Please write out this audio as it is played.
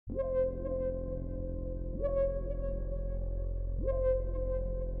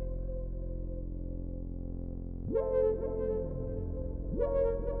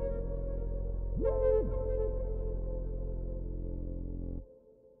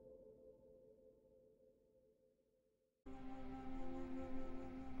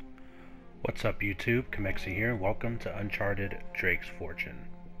What's up YouTube, Kamexa here, and welcome to Uncharted Drake's Fortune.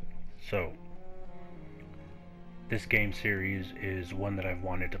 So, this game series is one that I've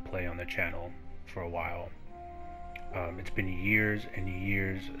wanted to play on the channel for a while. It's been years and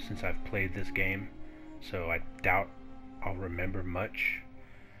years since I've played this game, so I doubt I'll remember much.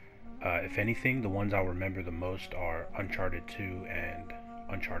 If anything, the ones I'll remember the most are Uncharted 2 and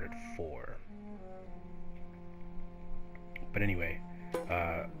Uncharted 4. But anyway,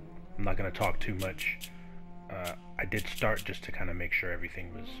 I'm not going to talk too much. I did start just to kind of make sure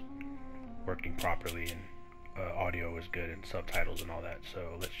everything was working properly and audio was good and subtitles and all that.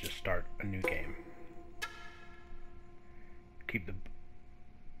 So let's just start a new game. Keep the...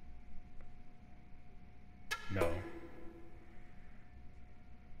 No.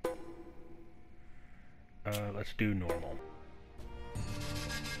 Let's do normal.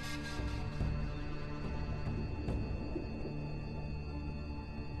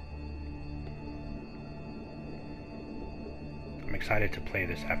 I'm excited to play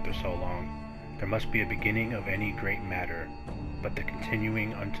this after so long. There must be a beginning of any great matter, but the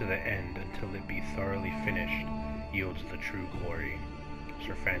continuing unto the end until it be thoroughly finished yields the true glory.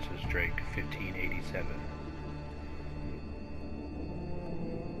 Sir Francis Drake, 1587.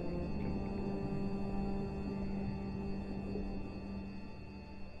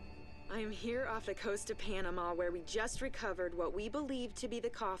 I am here off the coast of Panama, where we just recovered what we believe to be the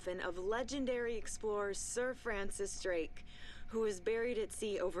coffin of legendary explorer Sir Francis Drake, who was buried at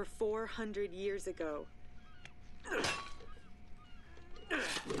sea over 400 years ago.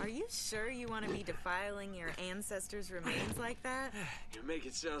 Are you sure you want to be defiling your ancestors' remains like that? You make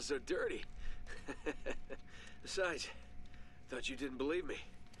it sound so dirty. Besides, thought you didn't believe me.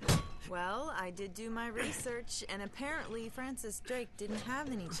 Well, I did do my research, and apparently Francis Drake didn't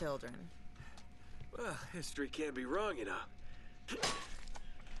have any children. Well, history can't be wrong, you know.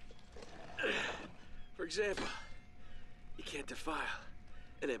 For example, you can't defile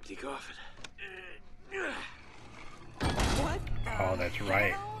an empty coffin. What? Oh, that's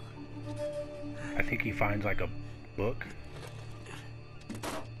right. I think he finds like a book.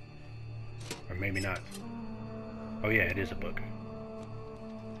 Or maybe not. Oh yeah, it is a book.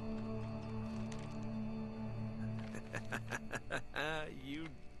 You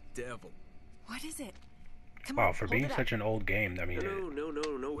devil. What is it? Come Wow, on, for hold being it up. such an old game, I mean,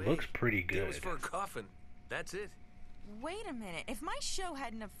 No way. it looks pretty It was good. for a coffin. That's it. Wait a minute. If my show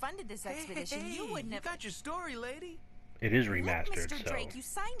hadn't have funded this expedition, you wouldn't have... got your story, lady. It is Look, remastered, Mr. so Drake, you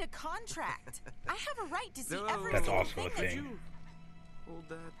signed a contract. I have a right to see No, every that's single also a thing that thing. you... Hold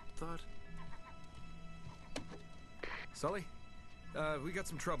that thought. Sully, we got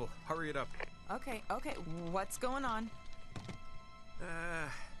some trouble. Hurry it up. Okay, what's going on?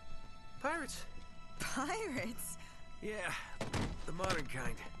 Pirates. Pirates? Yeah, the modern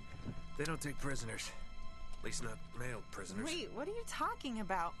kind. They don't take prisoners. At least not male prisoners. Wait, what are you talking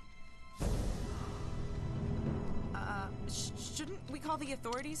about? Shouldn't we call the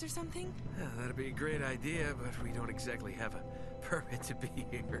authorities or something? Yeah, that'd be a great idea, but we don't exactly have a permit to be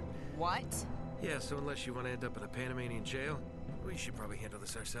here. What? Yeah, so unless you want to end up in a Panamanian jail, we should probably handle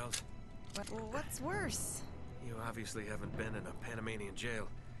this ourselves. Well, what's worse? You obviously haven't been in a Panamanian jail.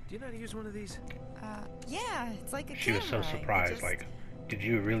 Do you know how to use one of these? Yeah, it's like a she was so camera. It surprised, just like, did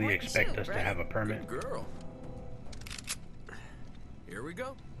you really points expect you, us to right? have a permit? Good girl. Here we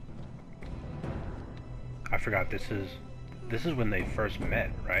go. I forgot this is when they first met,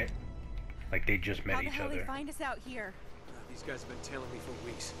 right? Like they just met How the each hell other. they find us out here? These guys have been tailing me for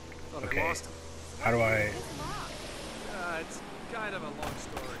weeks. Thought Okay. I lost them. How do I... It's locked. It's kind of a long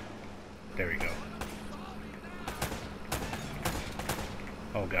story. There we go.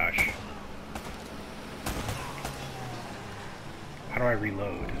 Oh gosh. How do I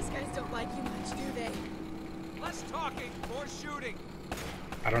reload? These guys don't like you much, do they? Less talking, more shooting.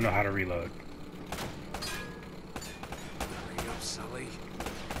 I don't know how to reload. Hurry up, Sully.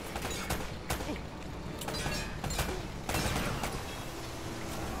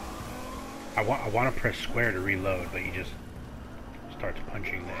 I want to press square to reload, but he just starts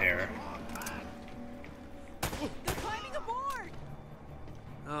punching the air. They're climbing aboard!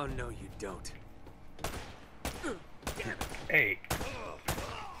 Oh, no, you don't. Hey!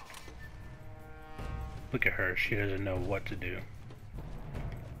 Look at her, she doesn't know what to do.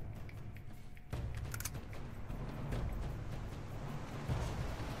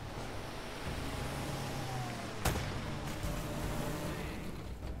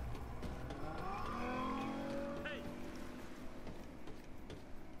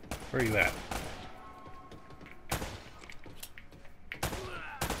 Where are you at?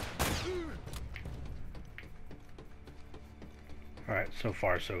 Alright, so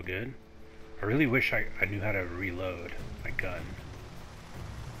far so good. I really wish I knew how to reload my gun.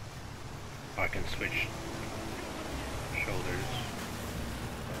 I can switch shoulders.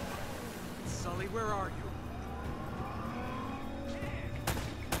 Sully, where are you?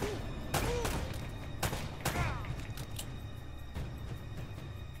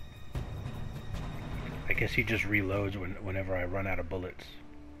 I guess he just reloads whenever I run out of bullets.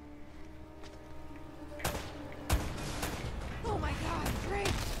 Oh my god, Drake!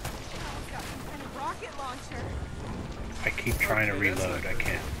 I've got some kind of rocket launcher. I keep trying to Okay, that's reload. not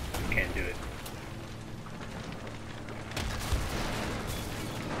I can't do it.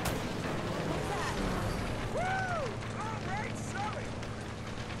 What's that? Woo! All right, Sully!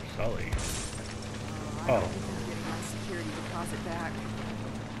 Sully. I Oh. don't think I'm getting my security deposit back.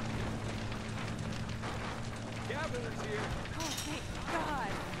 Cabiner's here. Oh, thank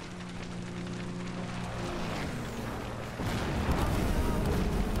God.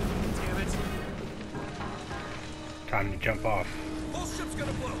 Damn it. Time to jump off. Whole ship's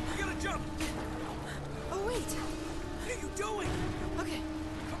gonna blow. We gotta jump. Oh, wait. What are you doing? Okay.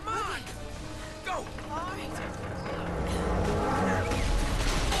 Come on! Go! All right.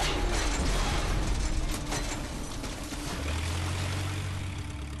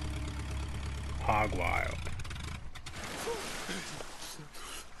 Hog wild.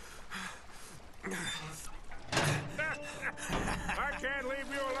 I can't leave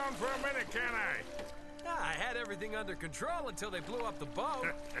you alone for a minute, can I? I had everything under control until they blew up the boat.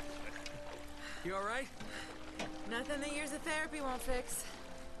 You all right? Nothing that years of therapy won't fix.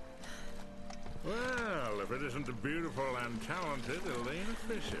 Well, if it isn't the beautiful and talented Elena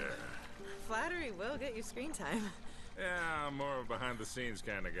Fisher. Flattery will get you screen time. Yeah, I'm more of a behind-the-scenes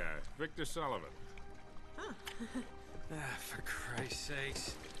kind of guy. Victor Sullivan. For Christ's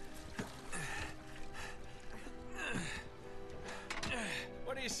sakes.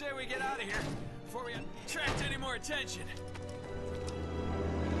 What do you say we get out of here before we attract any more attention?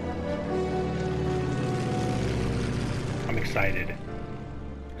 I'm excited.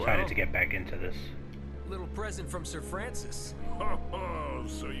 Excited Well? to get back into this. Little present from Sir Francis. Oh,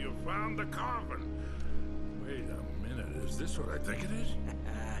 so you found the coffin. Wait a minute, is this what I think it is?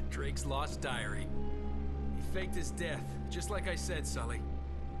 Drake's lost diary. He faked his death, just like I said, Sully.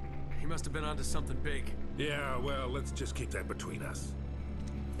 He must have been onto something big. Yeah, well, let's just keep that between us.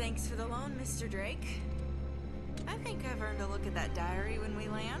 Thanks for the loan, Mr. Drake. I think I've earned a look at that diary when we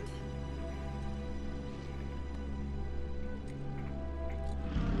land.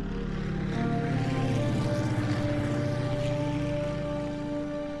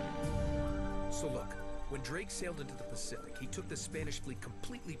 So look, when Drake sailed into the Pacific, he took the Spanish fleet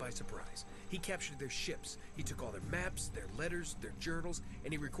completely by surprise. He captured their ships, he took all their maps, their letters, their journals,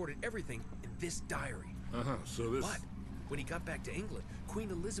 and he recorded everything in this diary. Uh-huh, so this... But when he got back to England,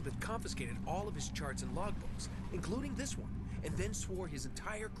 Queen Elizabeth confiscated all of his charts and logbooks, including this one, and then swore his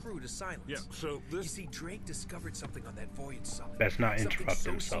entire crew to silence. Yeah, so You this... see, Drake discovered something on that voyage, Sully. Best not Something interrupt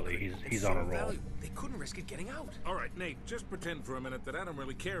him, so Sully. secret He's and on a so roll. valuable, they couldn't risk it getting out. All right, Nate, just pretend for a minute that I don't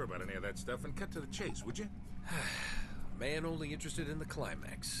really care about any of that stuff and cut to the chase, would you? Man only interested in the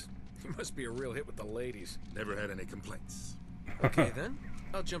climax. He must be a real hit with the ladies. Never had any complaints. Okay, then.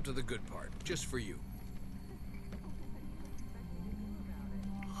 I'll jump to the good part, just for you.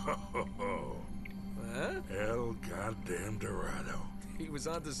 Ho, ho, ho. Huh? El goddamn Dorado. He was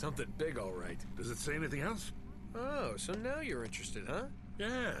onto something big, all right. Does it say anything else? Oh, so now you're interested, huh?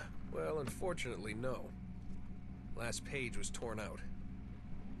 Yeah. Well, unfortunately, no. Last page was torn out.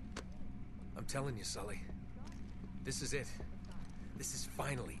 I'm telling you, Sully. This is it. This is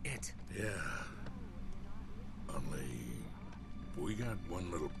finally it. Yeah. Only... we got one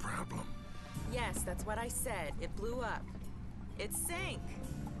little problem. Yes, that's what I said. It blew up. It sank.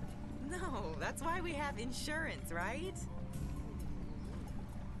 No, that's why we have insurance, right?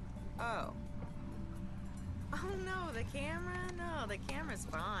 Oh. Oh no, the camera? No, the camera's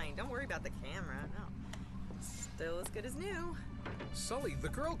fine. Don't worry about the camera, no. Still as good as new. Sully, the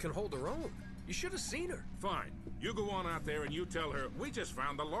girl can hold her own. You should have seen her. Fine. You go on out there and you tell her, we just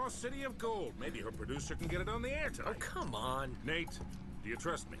found the lost city of gold. Maybe her producer can get it on the air Oh, tonight. come on. Nate, do you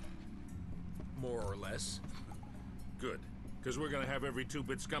trust me? More or less. Good. Because we're going to have every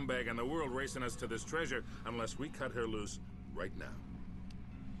two-bit scumbag in the world racing us to this treasure unless we cut her loose right now.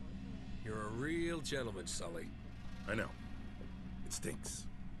 You're a real gentleman, Sully. I know. It stinks.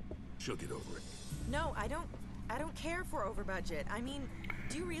 She'll get over it. No, I don't care for over budget. I mean,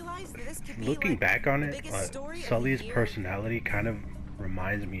 do you realize that this could be Looking like back on the it, biggest story of the Sully's year? personality kind of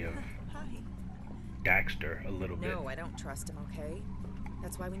reminds me of Hi. Daxter a little bit. No, I don't trust him, okay?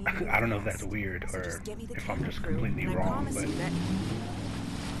 That's why we need to I don't know move if that's fast. weird So or just get me the if I'm camera just crew, completely and I wrong, promise but you that...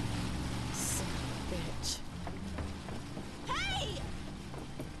 Son of a bitch. Hey!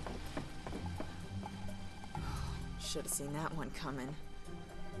 Should have seen that one coming.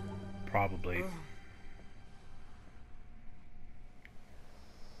 probably.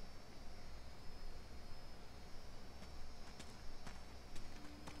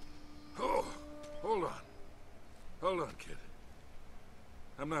 Oh, hold on. Hold on, kid.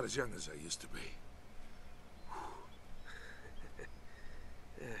 I'm not as young as I used to be.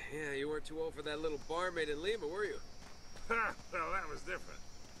 Yeah, you weren't too old for that little barmaid in Lima, were you? Ha! Well, that was different.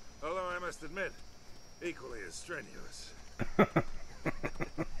 Although I must admit, equally as strenuous.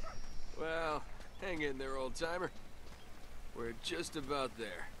 Well, hang in there, old-timer. We're just about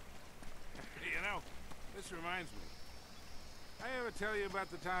there. You know, this reminds me. I ever tell you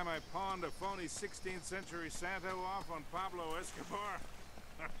about the time I pawned a phony 16th century Santo off on Pablo Escobar?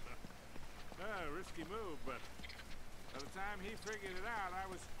 Risky move, but by the time he figured it out, I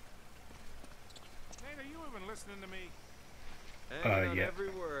was... Nate, are you even listening to me? Hanging on Yeah. every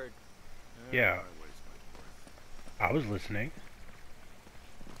word. Yeah. I waste my breath. I was listening.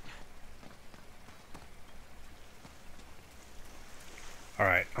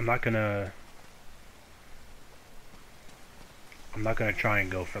 Alright, I'm not gonna try and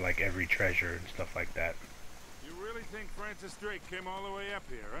go for like every treasure and stuff like that. You really think Francis Drake came all the way up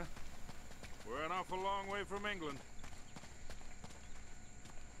here, huh? We're an awful long way from England.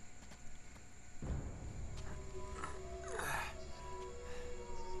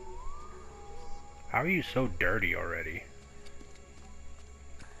 How are you so dirty already?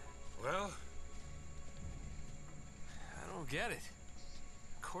 Well, I don't get it.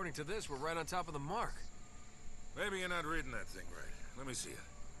 According to this, we're right on top of the mark. maybe you're not reading that thing right. Let me see it.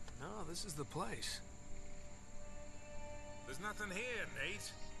 No, this is the place. There's nothing here,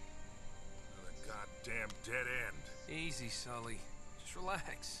 Nate. Another goddamn dead end. Easy, Sully. Just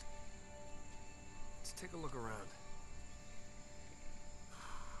relax. Let's take a look around.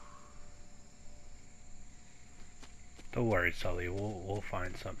 Don't worry, Sully. We'll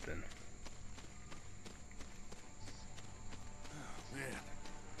find something. Oh, man.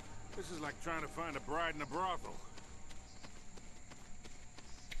 This is like trying to find a bride in a brothel.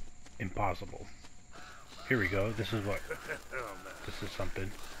 Impossible. Here we go. This is what. Oh, no. This is something.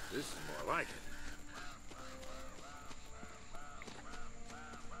 This is more like it.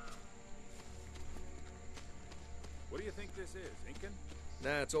 What do you think this is, Incan?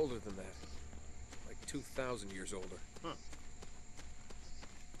 Nah, it's older than that. Like 2,000 years older. Huh.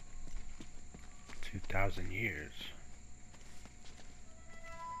 2,000 years.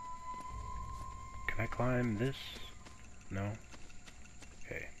 Can I climb this? No?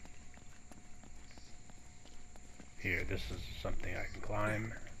 Okay. Here, this is something I can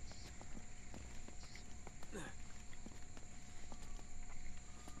climb.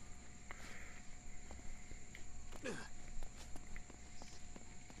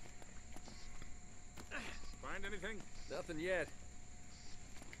 Find anything? Nothing yet.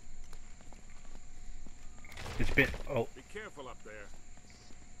 It's been, oh, Be careful up there.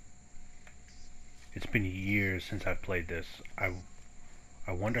 it's been years since I've played this. I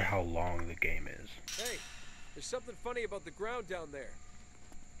wonder how long the game is. Hey, there's something funny about the ground down there.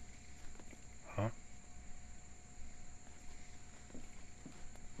 Huh?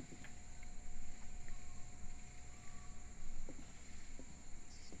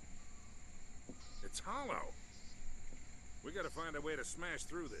 It's hollow. We gotta find a way to smash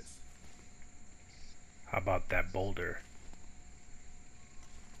through this. How about that boulder?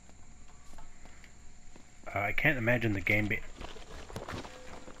 I can't imagine the game being...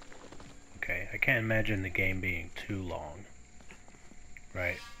 Okay, I can't imagine the game being too long.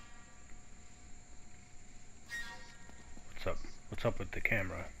 Right? What's up? What's up with the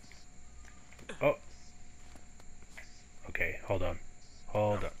camera? Oh! Okay, hold on.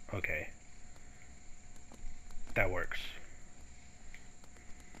 Hold on. Okay. That works.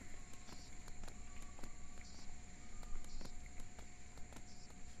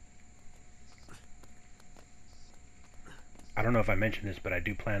 I don't know if I mentioned this, but I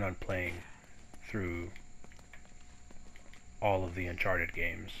do plan on playing through all of the Uncharted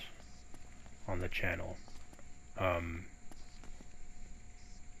games on the channel.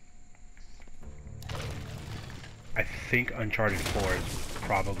 I think Uncharted 4 is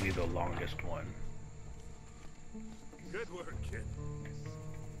probably the longest one. Good work, kid.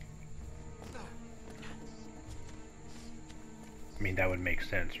 I mean, that would make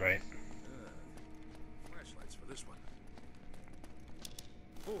sense, right? Flashlights for this one.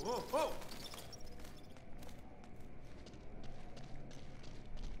 Whoa, whoa, whoa!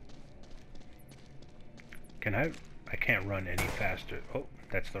 Can I can't run any faster. Oh,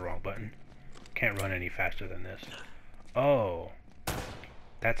 that's the wrong button. Can't run any faster than this. Oh,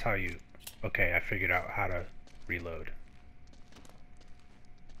 that's how you... Okay, I figured out how to reload.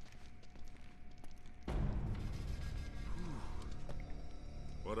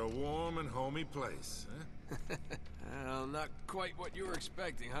 What a warm and homey place, huh? Well, not quite what you were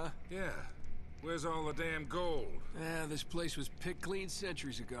expecting, huh? Yeah. Where's all the damn gold? Yeah, this place was picked clean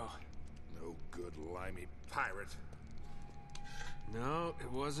centuries ago. No good limey pirate. No, it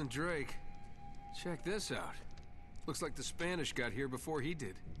wasn't Drake. Check this out. Looks like the Spanish got here before he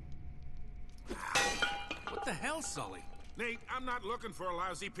did. What the hell, Sully? Nate, I'm not looking for a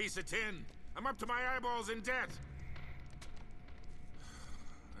lousy piece of tin. I'm up to my eyeballs in debt.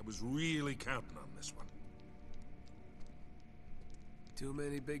 I was really counting on this one. Too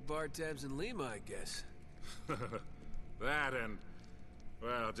many big bar tabs in Lima, I guess. That and,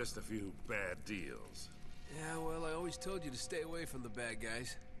 well, just a few bad deals. Yeah, well, I always told you to stay away from the bad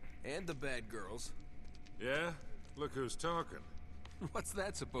guys. And the bad girls. Yeah? Look who's talking. What's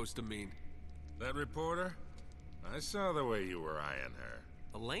that supposed to mean? That reporter? I saw the way you were eyeing her.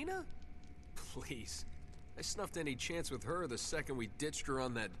 Elena? Please. I snuffed any chance with her the second we ditched her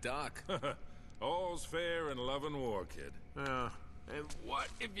on that dock. All's fair in love and war, kid. And what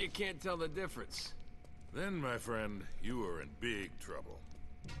if you can't tell the difference? Then, my friend, you are in big trouble.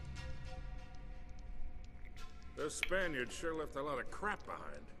 Those Spaniards sure left a lot of crap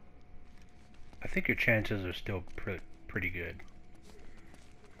behind. I think your chances are still pretty good.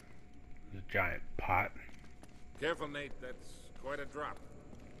 There's a giant pot. Careful, Nate. That's quite a drop.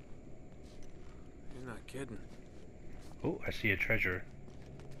 You're not kidding. Oh, I see a treasure.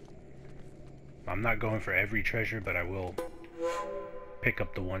 I'm not going for every treasure, but I will pick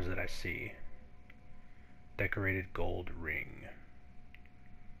up the ones that I see. Decorated gold ring.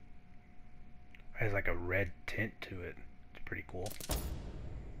 It has like a red tint to it. It's pretty cool.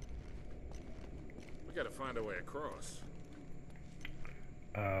 We gotta find a way across.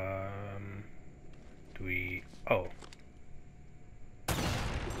 Do we... Oh.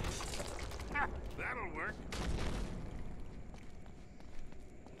 That'll work.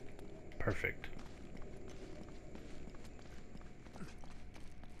 Perfect.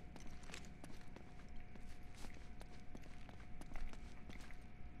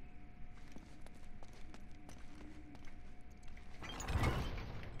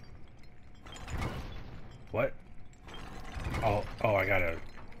 What? Oh, I gotta...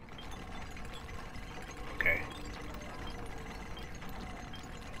 Okay.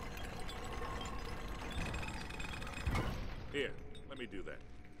 Here, let me do that.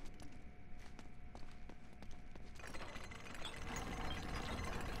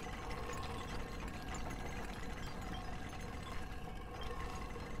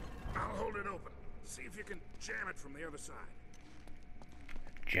 I'll hold it open. See if you can jam it from the other side.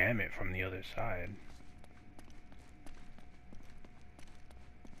 Jam it from the other side.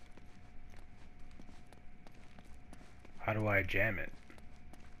 How do I jam it?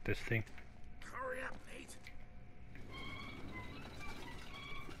 This thing? Hurry up, Nate.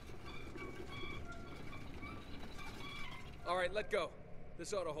 All right, let go.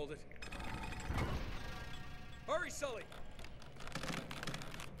 This ought to hold it. Hurry, Sully!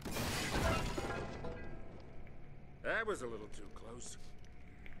 That was a little too close.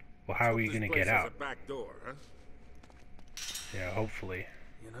 Well, how are we This gonna place get has out? a back door, huh? Yeah, hopefully.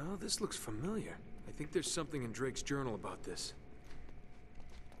 You know, this looks familiar. I think there's something in Drake's journal about this.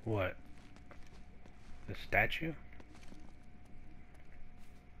 What? The statue?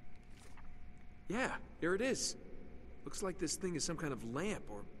 Yeah, here it is. Looks like this thing is some kind of lamp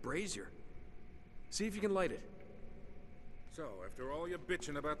or brazier. See if you can light it. So, after all your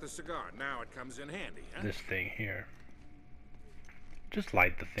bitching about the cigar, now it comes in handy, huh? This thing here. Just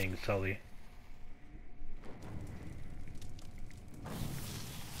light the thing, Sully.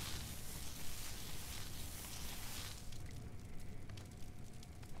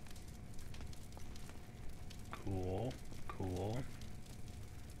 Cool, cool.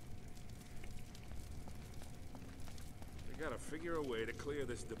 We gotta figure a way to clear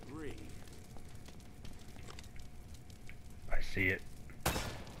this debris. I see it.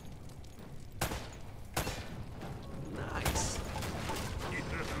 Nice.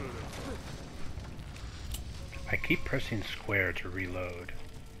 I keep pressing square to reload.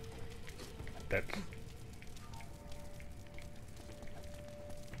 That's...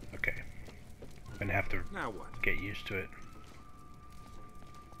 Okay. I'm gonna have to Now what? get used to it.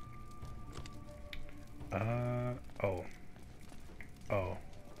 Oh. Oh.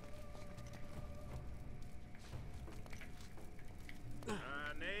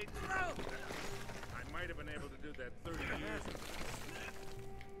 able to do that 30 years ago.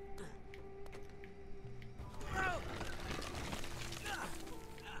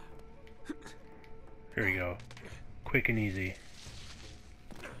 Here we go. Quick and easy.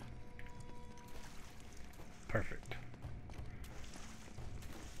 Perfect.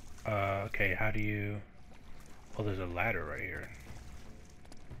 Okay, how do you... Oh, there's a ladder right here.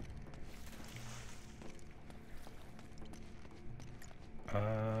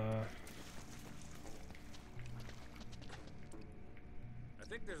 I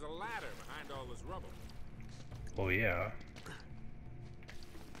think there's a ladder behind all this rubble. Oh yeah.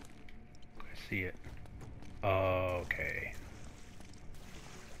 I see it. Okay.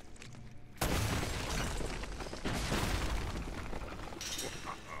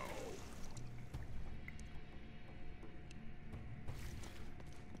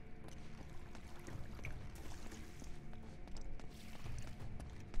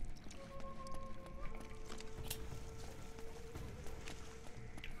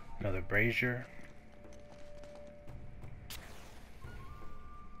 Another brazier.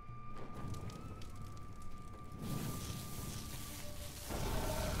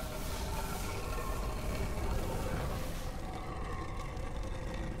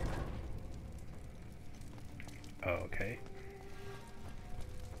 Okay.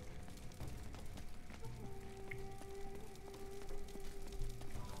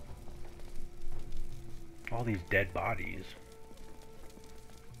 All these dead bodies.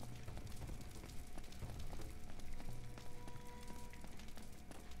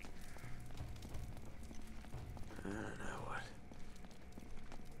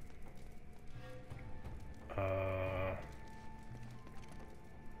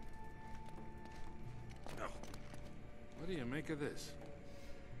 What do you make of this?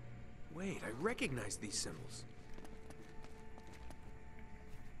 Wait, I recognize these symbols.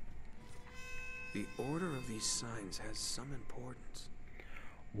 The order of these signs has some importance.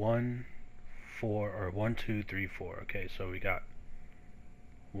 1, 4, or 1, 2, 3, 4. Okay, so we got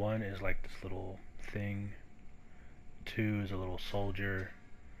 1 is like this little thing. 2 is a little soldier.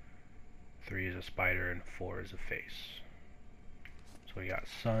 3 is a spider, and 4 is a face. So we got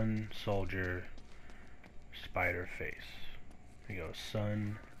sun, soldier, spider, face. There you go,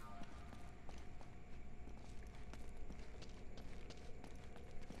 sun,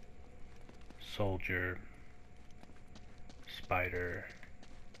 soldier, spider,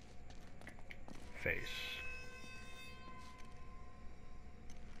 face.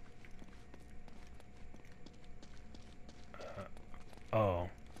 Oh,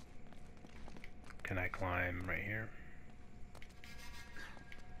 can I climb right here?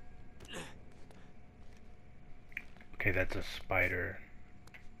 Okay, that's a spider.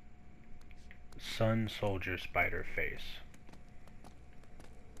 Sun, soldier, spider, face.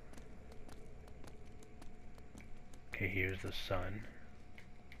 Okay, here's the sun.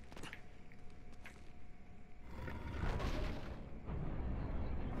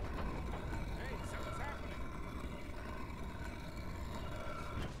 Hey, something's happening.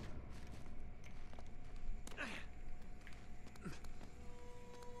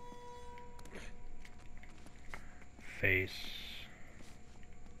 Face.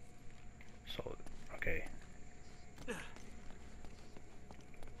 So, okay.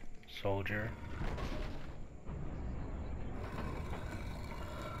 Soldier.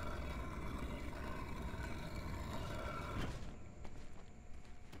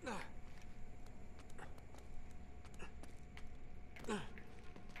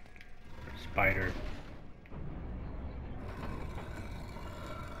 Spider.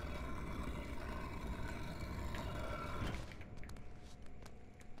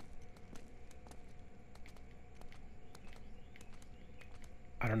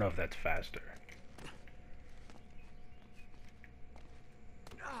 I don't know if that's faster.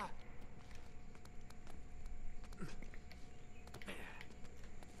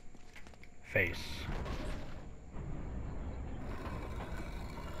 Face.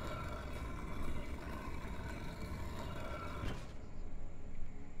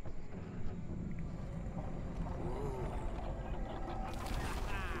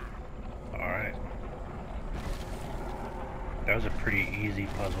 Alright. That was a pretty easy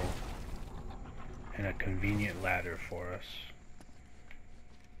puzzle. And a convenient ladder for us.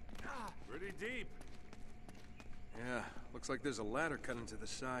 Pretty deep. Yeah, looks like there's a ladder cut into the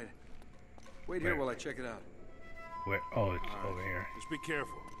side. Wait here Where? while I check it out. Where? Oh, it's over here. Just be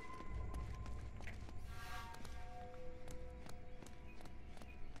careful.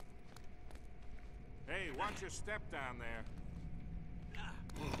 Hey, watch your step down there.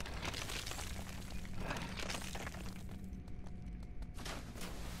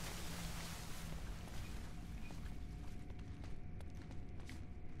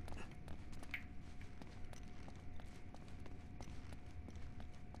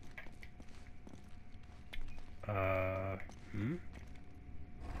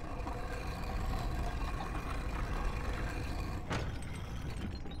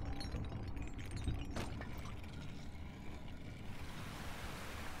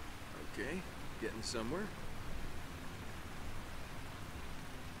 somewhere.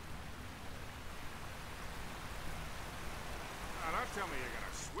 Now, don't tell me you're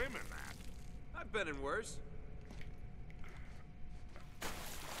gonna swim in that. I've been in worse.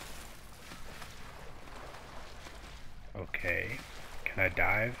 Okay. Can I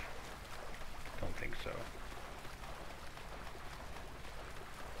dive? Don't think so.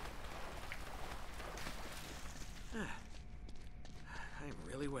 I'm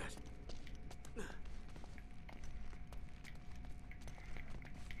really wet.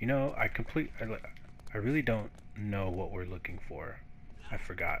 You know, I really don't know what we're looking for. I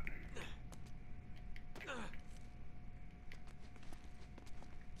forgot.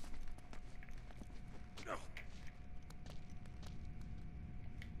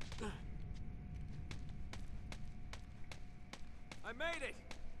 I made it!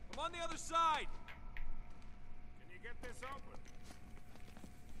 I'm on the other side! Can you get this open?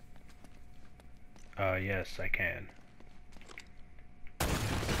 Yes, I can.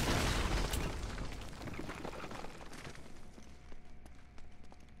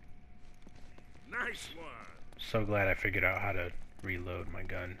 Nice one. So glad I figured out how to reload my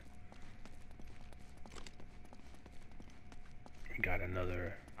gun. We got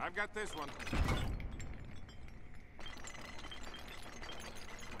another. I've got this one.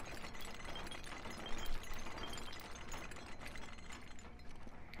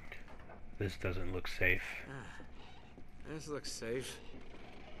 This doesn't look safe. This looks safe.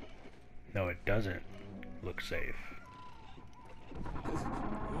 No, it doesn't look safe.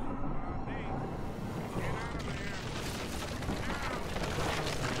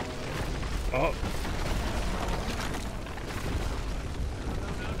 Oh!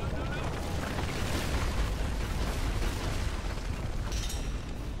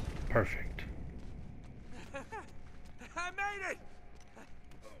 Perfect. I made it!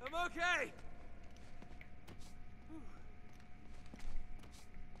 I'm okay!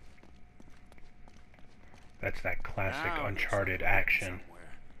 That's that classic Now Uncharted it's action.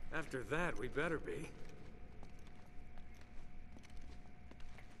 somewhere. After that, we better be.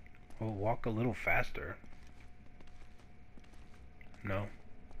 Well, walk a little faster. No.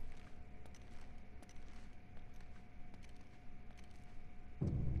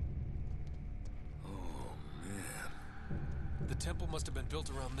 Oh, man. The temple must have been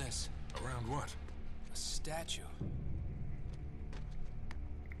built around this. Around what? A statue.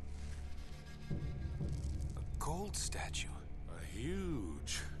 A gold statue. A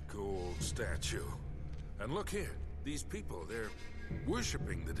huge gold statue. And look here. These people, they're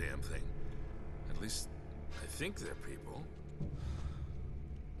worshipping the damn thing. At least, I think they're people.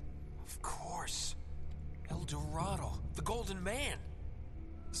 Of course. El Dorado. The Golden Man.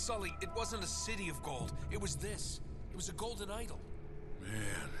 Sully, it wasn't a city of gold. It was this. It was a golden idol.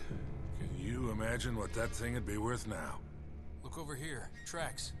 Man, can you imagine what that thing would be worth now? Look over here.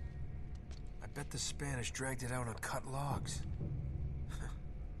 Tracks. I bet the Spanish dragged it out on cut logs.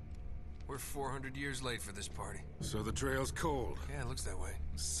 We're 400 years late for this party. So the trail's cold. Yeah, it looks that way.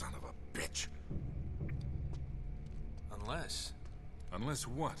 Son of a bitch. Unless Unless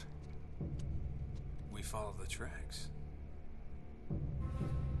what? we follow the tracks.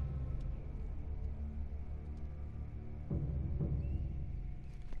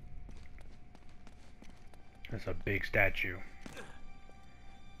 That's a big statue.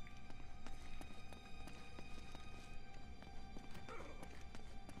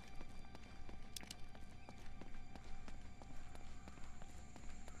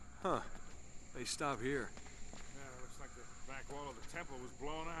 Huh. They stop here. Yeah, it looks like the back wall of the temple was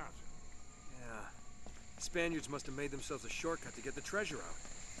blown out. Yeah. The Spaniards must have made themselves a shortcut to get the treasure out.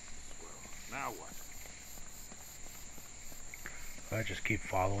 Well, now what? I just keep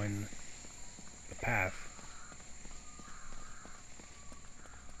following the path.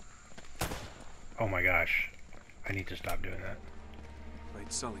 Oh my gosh. I need to stop doing that.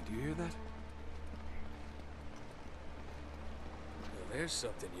 Wait, Sully, do you hear that? Well, there's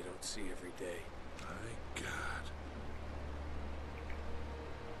something you don't see every day. My God.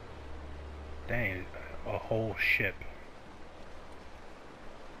 Dang, a whole ship.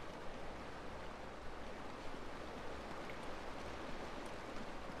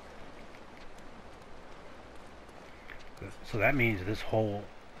 So that means this whole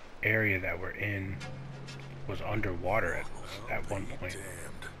area that we're in was underwater at one point.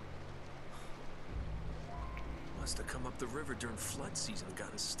 Damned. Must have come up the river during flood season and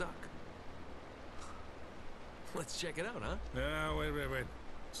got us stuck. Let's check it out, huh? No, wait.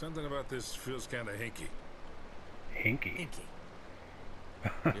 Something about this feels kind of hinky. Hinky. Inky.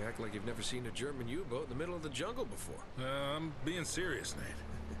 You act like you've never seen a German U-boat in the middle of the jungle before. I'm being serious,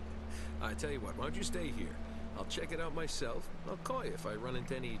 Nate. I tell you what, why don't you stay here? I'll check it out myself. I'll call you if I run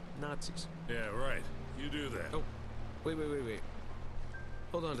into any Nazis. Yeah, right. You do that. Oh, wait.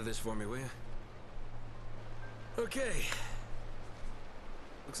 Hold on to this for me, will you? Okay.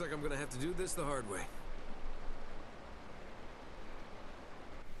 Looks like I'm gonna have to do this the hard way.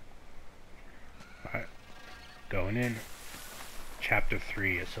 Alright. Going in. Chapter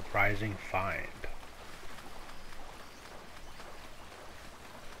 3, A Surprising Find.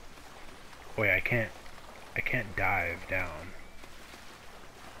 Wait, I can't dive down.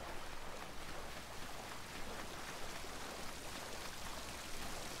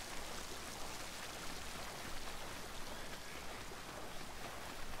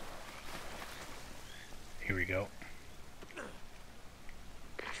 Here we go.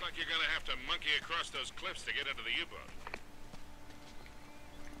 Looks like you're gonna have to monkey across those cliffs to get into the U-boat.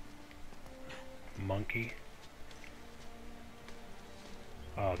 Monkey.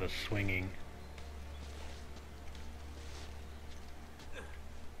 Oh, the swinging.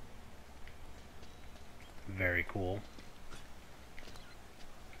 Very cool.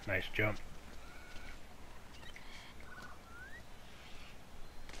 Nice jump.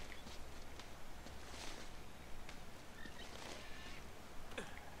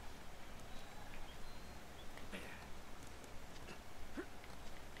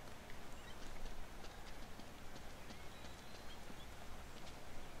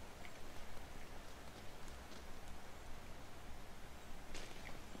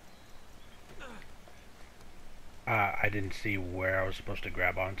 I didn't see where I was supposed to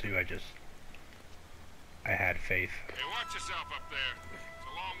grab onto. I had faith. Hey, watch yourself up there. It's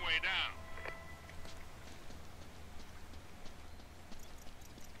a long way down.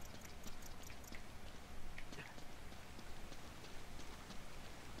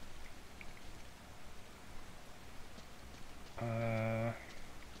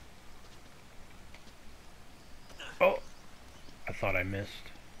 Oh! I thought I missed.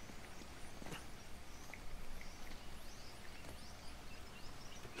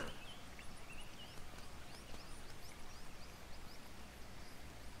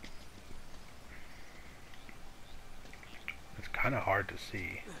 It's kind of hard to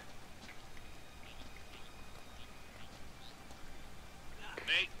see.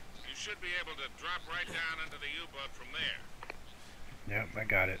 Nate, you should be able to drop right down into the U-boat from there. Yep, I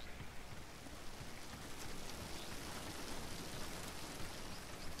got it.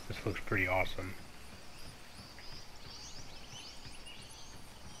 This looks pretty awesome.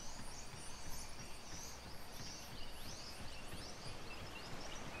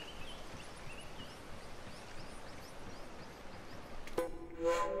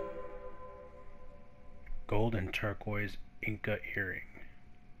 Gold and turquoise Inca earring.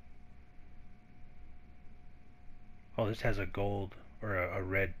 Oh, this has a gold or a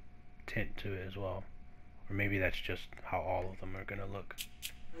red tint to it as well. Or maybe that's just how all of them are gonna look.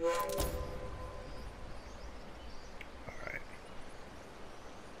 Alright.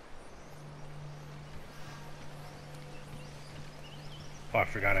 Oh, I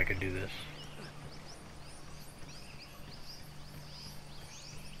forgot I could do this.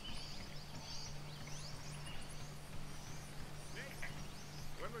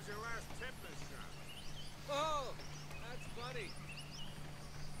 When was your last tetanus shot? Oh, that's funny.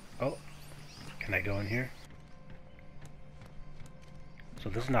 Oh, can I go in here? So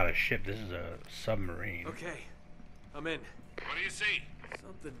this is not a ship, this is a submarine. Okay, I'm in. What do you see?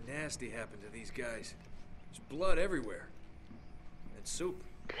 Something nasty happened to these guys. There's blood everywhere. And soup.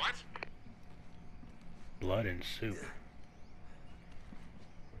 What? Blood and soup.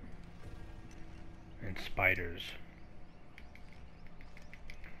 And spiders.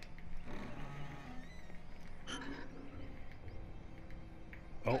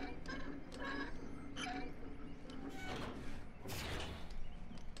 Oh.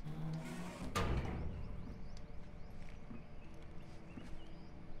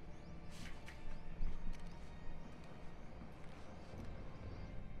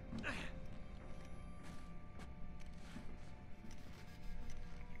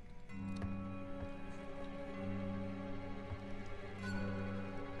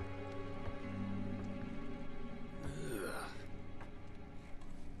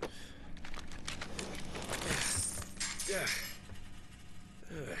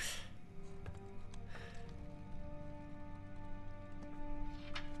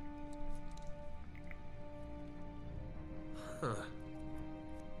 Huh.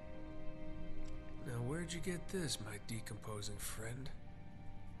 Now where'd you get this, my decomposing friend?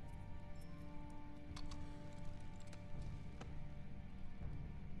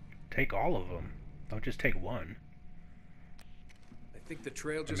 Take all of them. Don't just take one. I think the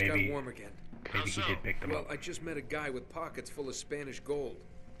trail Or just got warm again. maybe he did pick them Well, up. I just met a guy with pockets full of Spanish gold.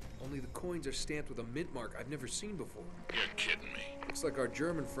 Only the coins are stamped with a mint mark I've never seen before. You're kidding me. Looks like our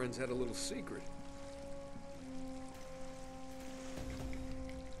German friends had a little secret.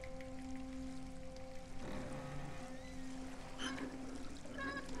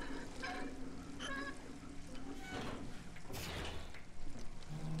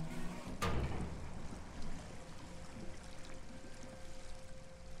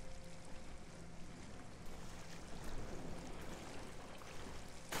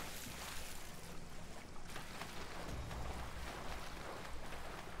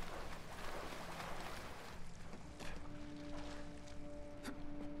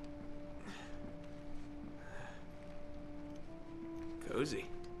 Cozy.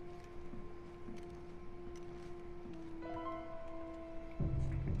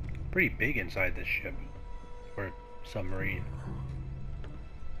 Pretty big inside this ship. Or submarine.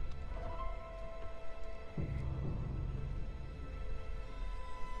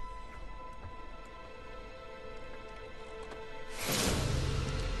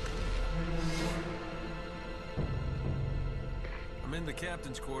 I'm in the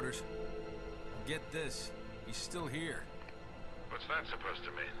captain's quarters. Get this, he's still here. What's that supposed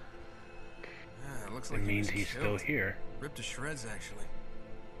to mean? Yeah, it looks It like he means was he's still killed. here. Ripped to shreds, actually.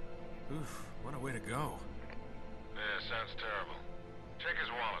 Oof, what a way to go. Yeah, sounds terrible. Check his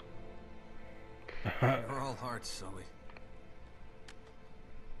wallet. We're all hearts, Sully.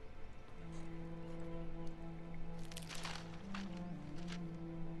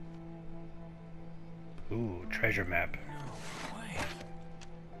 Ooh, treasure map. No way.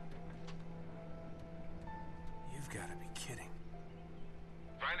 You've got to be kidding.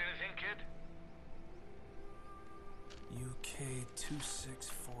 Find anything, kid? UK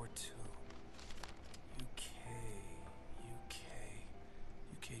 2642. UK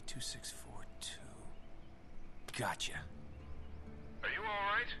 2642. Gotcha. Are you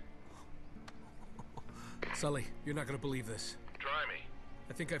all right? Sully, you're not gonna believe this. Try me.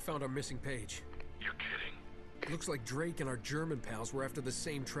 I think I found our missing page. You're kidding. It looks like Drake and our German pals were after the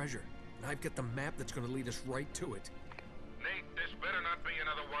same treasure. And I've got the map that's gonna lead us right to it. Nate, this better not be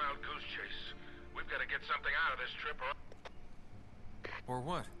another wild goose chase. We've got to get something out of this trip or... Or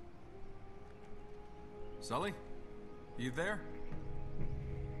what? Sully? You there?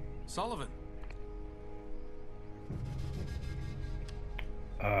 Sullivan?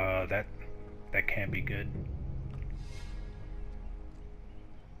 That can't be good.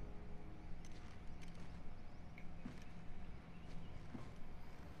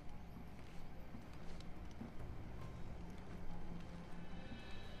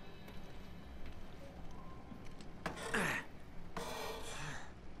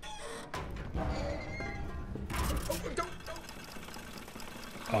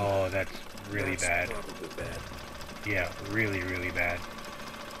 Oh, that's really bad. Probably bad. Yeah, really, really bad.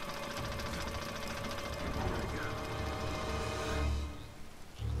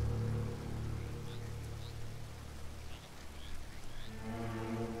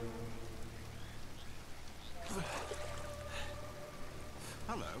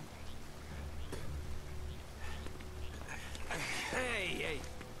 Hello. Hey!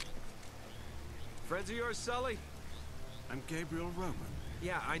 Friends of yours, Sully? I'm Gabriel Roman.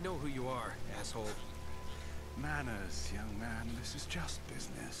 Yeah, I know who you are, asshole. Manners, young man. This is just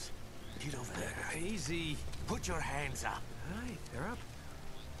business. Get over there. Easy. Put your hands up. Alright, they're up.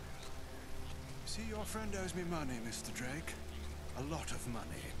 See, your friend owes me money, Mr. Drake. A lot of money.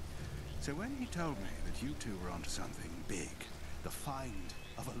 So when he told me that you two were onto something big, the find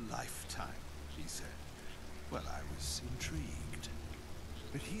of a lifetime, he said, well, I was intrigued.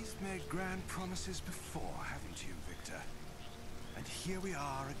 But he's made grand promises before, haven't you, Victor? And here we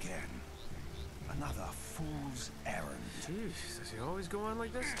are again. Another fool's errand. Jeez, does he always go on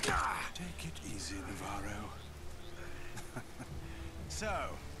like this? Take it easy, Navarro. So,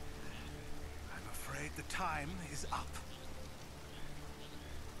 I'm afraid the time is up.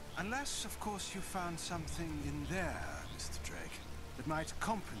 Unless, of course, you found something in there, Mr. Drake, that might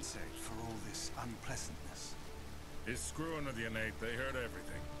compensate for all this unpleasantness. He's screwing with you, Nate. They heard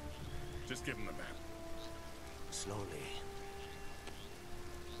everything. Just give him the map. Slowly.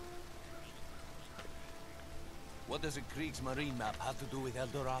 What does a Kriegsmarine map have to do with El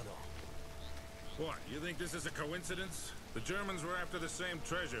Dorado? What, you think this is a coincidence? The Germans were after the same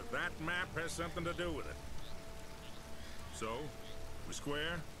treasure. That map has something to do with it. So, we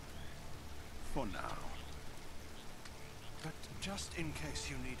square? For now. But just in case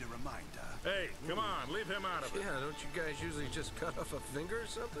you need a reminder... Hey, come on, leave him out of it. Yeah, don't you guys usually just cut off a finger or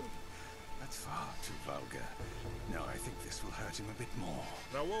something? That's far too vulgar. No, I think this will hurt him a bit more.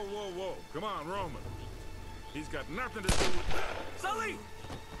 Now, whoa, whoa, whoa. Come on, Roman. He's got nothing to do with... Sully!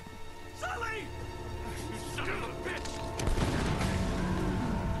 Sully! You son of a bitch!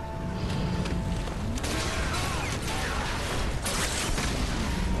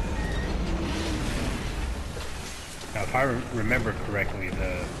 Now, if I remember correctly,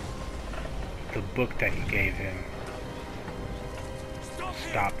 the book that he gave him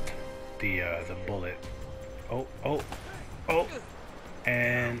stopped the bullet. Oh, oh, oh,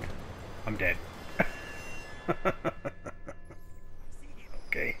 and I'm dead.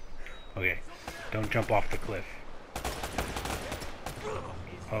 Okay, okay, don't jump off the cliff.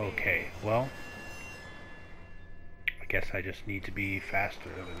 Okay, well, I guess I just need to be faster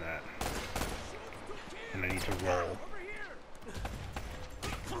than that, and I need to roll.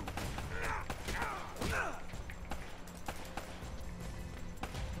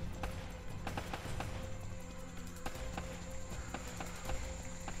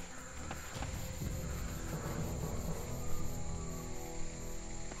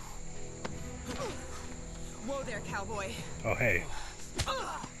 Whoa there, cowboy. Oh, hey.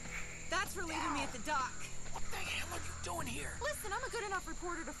 That's for leaving me at the dock. What the hell are you doing here? Listen, I'm a good enough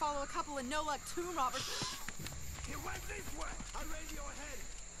reporter to follow a couple of no-luck tomb robbers. He went this way. I'll radio ahead.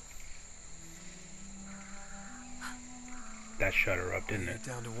 That shut her up, didn't it?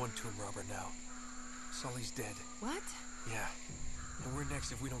 We're down to one tomb robber now. Sully's dead. What? Yeah. And we're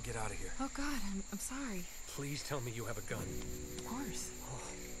next if we don't get out of here. Oh, God, I'm sorry. Please tell me you have a gun. Of course. Oh,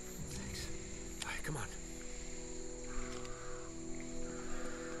 thanks. All right, come on.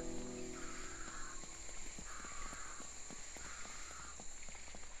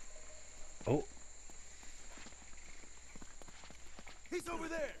 Oh. He's over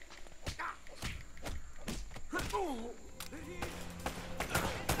there.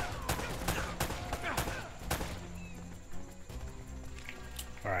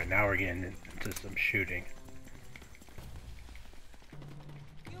 Alright, now we're getting into some shooting.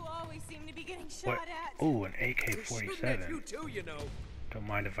 You always seem to be getting shot What? at. Ooh, an They're shooting at AK-47. you too, you know. Don't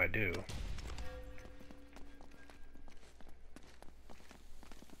mind if I do.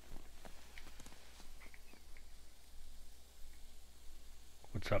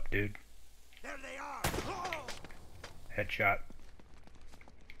 What's up, dude? There they are. Headshot.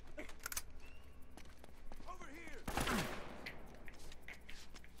 Over here.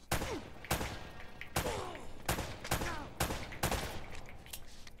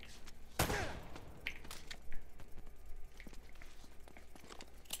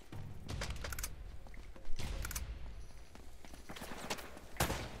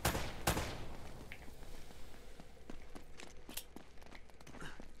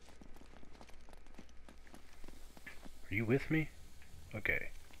 Are you with me? Okay.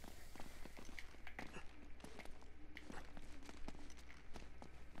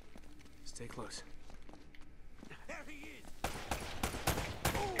 Stay close. There he is.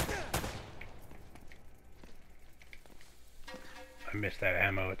 I missed that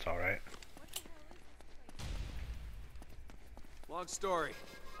ammo, it's alright. Long story.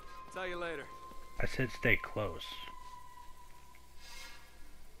 Tell you later. I said stay close.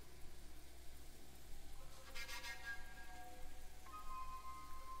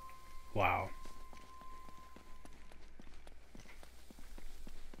 Wow.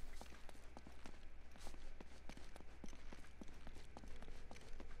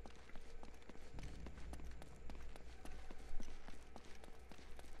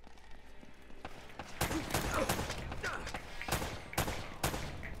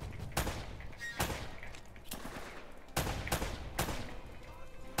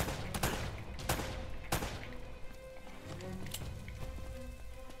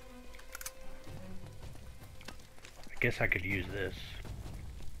 I guess I could use this.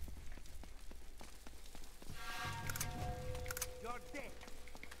 You're dead.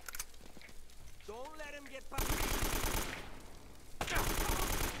 Don't let him get past.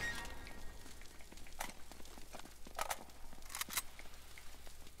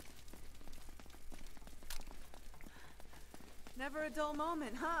 Never a dull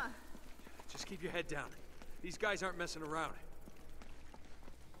moment, huh? Just keep your head down. These guys aren't messing around.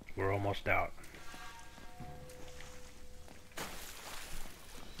 We're almost out.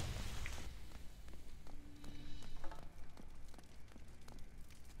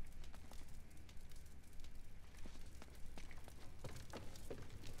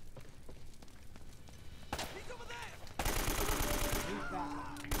 He's over there.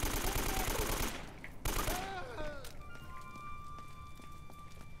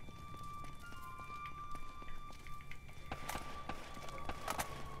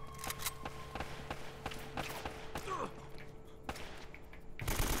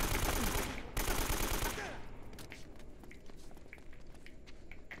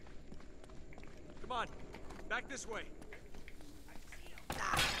 Come on, back this way.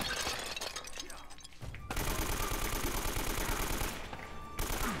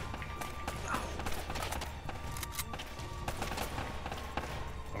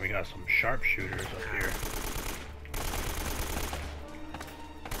 Oh, we got some sharpshooters up here.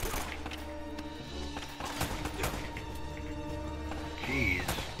 Jeez.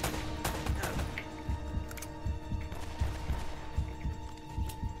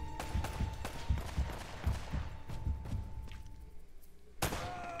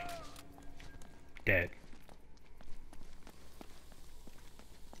 Dead.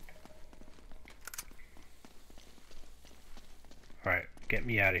 Alright, get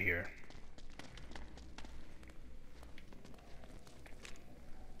me out of here.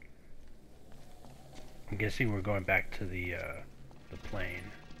 I'm guessing we're going back to the plane.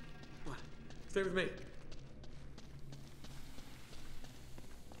 Stay with me.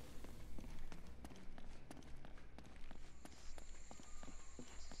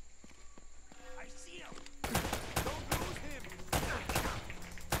 I see him. Don't lose him.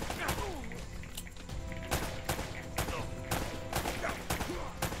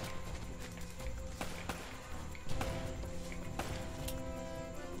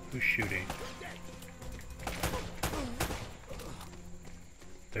 Who's shooting?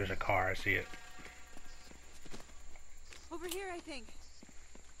 There's a car, I see it. Over here, I think.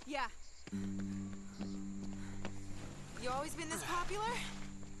 Yeah. You always been this popular?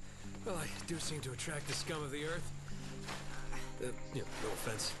 Well, I do seem to attract the scum of the earth. No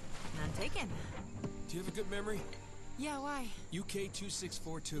offense. None taken. Do you have a good memory? Yeah, why? UK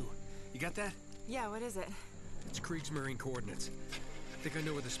 2642. You got that? Yeah, what is it? It's Kriegsmarine coordinates. I think I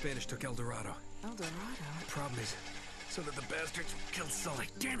know where the Spanish took El Dorado. El Dorado? Problem is, so that the bastards killed Sully.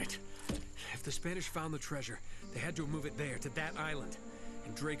 Damn it! If the Spanish found the treasure, they had to move it there, to that island.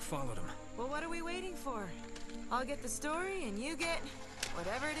 And Drake followed them. Well, what are we waiting for? I'll get the story, and you get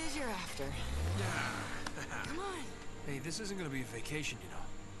whatever it is you're after. Come on. Hey, this isn't gonna be a vacation, you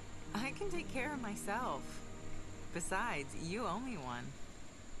know. I can take care of myself. Besides, you owe me one.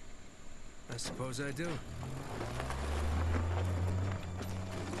 I suppose I do.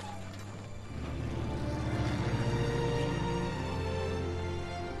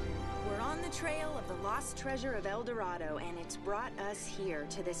 We're on the trail of the lost treasure of El Dorado, and it's brought us here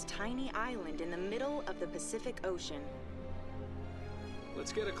to this tiny island in the middle of the Pacific Ocean.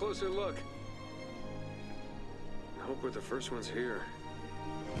 Let's get a closer look. I hope we're the first ones here.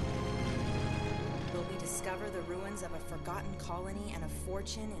 Will we discover the ruins of a forgotten colony and a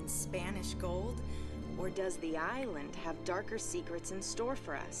fortune in Spanish gold? Or does the island have darker secrets in store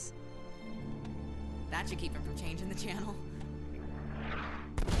for us? That should keep him from changing the channel.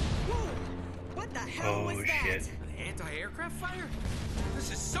 Whoa! What the hell was that? Oh shit. An anti-aircraft fire?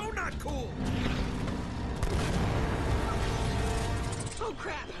 This is so not cool! Oh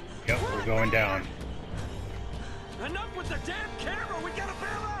crap! Yep, we're going down. Enough with the damn camera! We gotta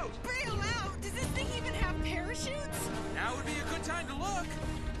bail out! Bail out? Does this thing even have parachutes? Now would be a good time to look!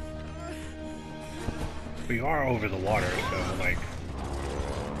 We are over the water, so like...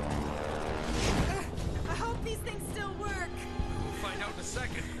 I hope these things still work. We'll find out in a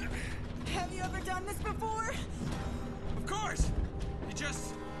second. Have you ever done this before? Of course! You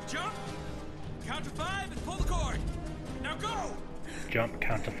just jump, count to 5, and pull the cord. Now go! Jump,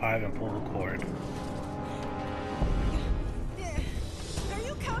 count to 5, and pull the cord. Are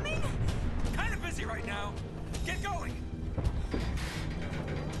you coming? Kind of busy right now. Get going!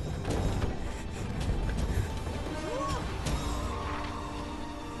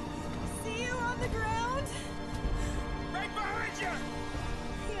 See you on the ground? Right behind you!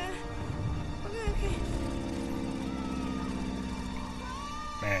 Yeah. Okay.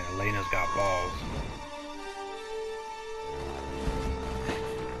 Man, Elena's got balls.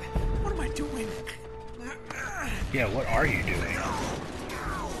 What am I doing? Yeah, what are you doing?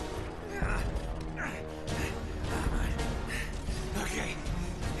 Okay,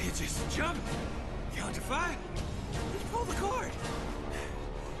 you just jump, count to 5, and pull the cord.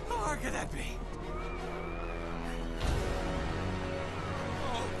 How hard could that be?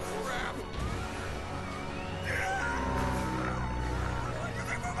 Oh, crap!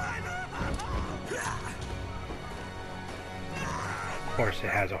 Of course it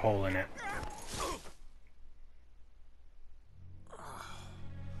has a hole in it.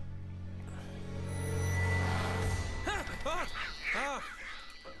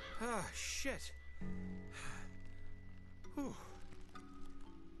 Shit. Whew.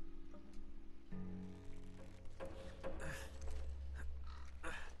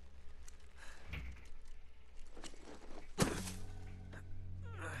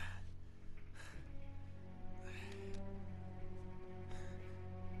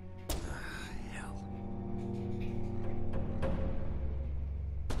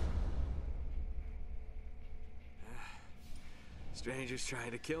 Strangers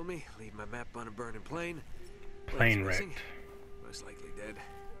trying to kill me, leave my map on a burning plane. Plane Plane's missing, wrecked. most likely dead.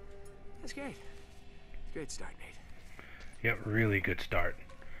 That's great. It's a great start, Nate. Yep, really good start.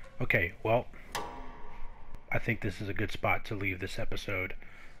 Okay, well, I think this is a good spot to leave this episode.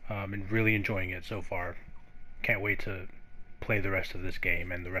 And really enjoying it so far. Can't wait to play the rest of this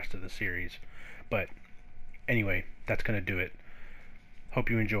game and the rest of the series. But anyway, that's gonna do it. Hope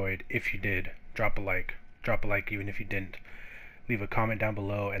you enjoyed. If you did, drop a like. Drop a like even if you didn't. Leave a comment down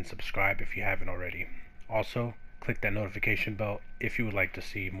below and subscribe if you haven't already. Also, click that notification bell if you would like to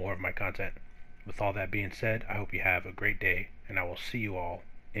see more of my content. With all that being said, I hope you have a great day, and I will see you all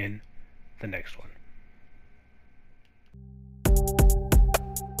in the next one.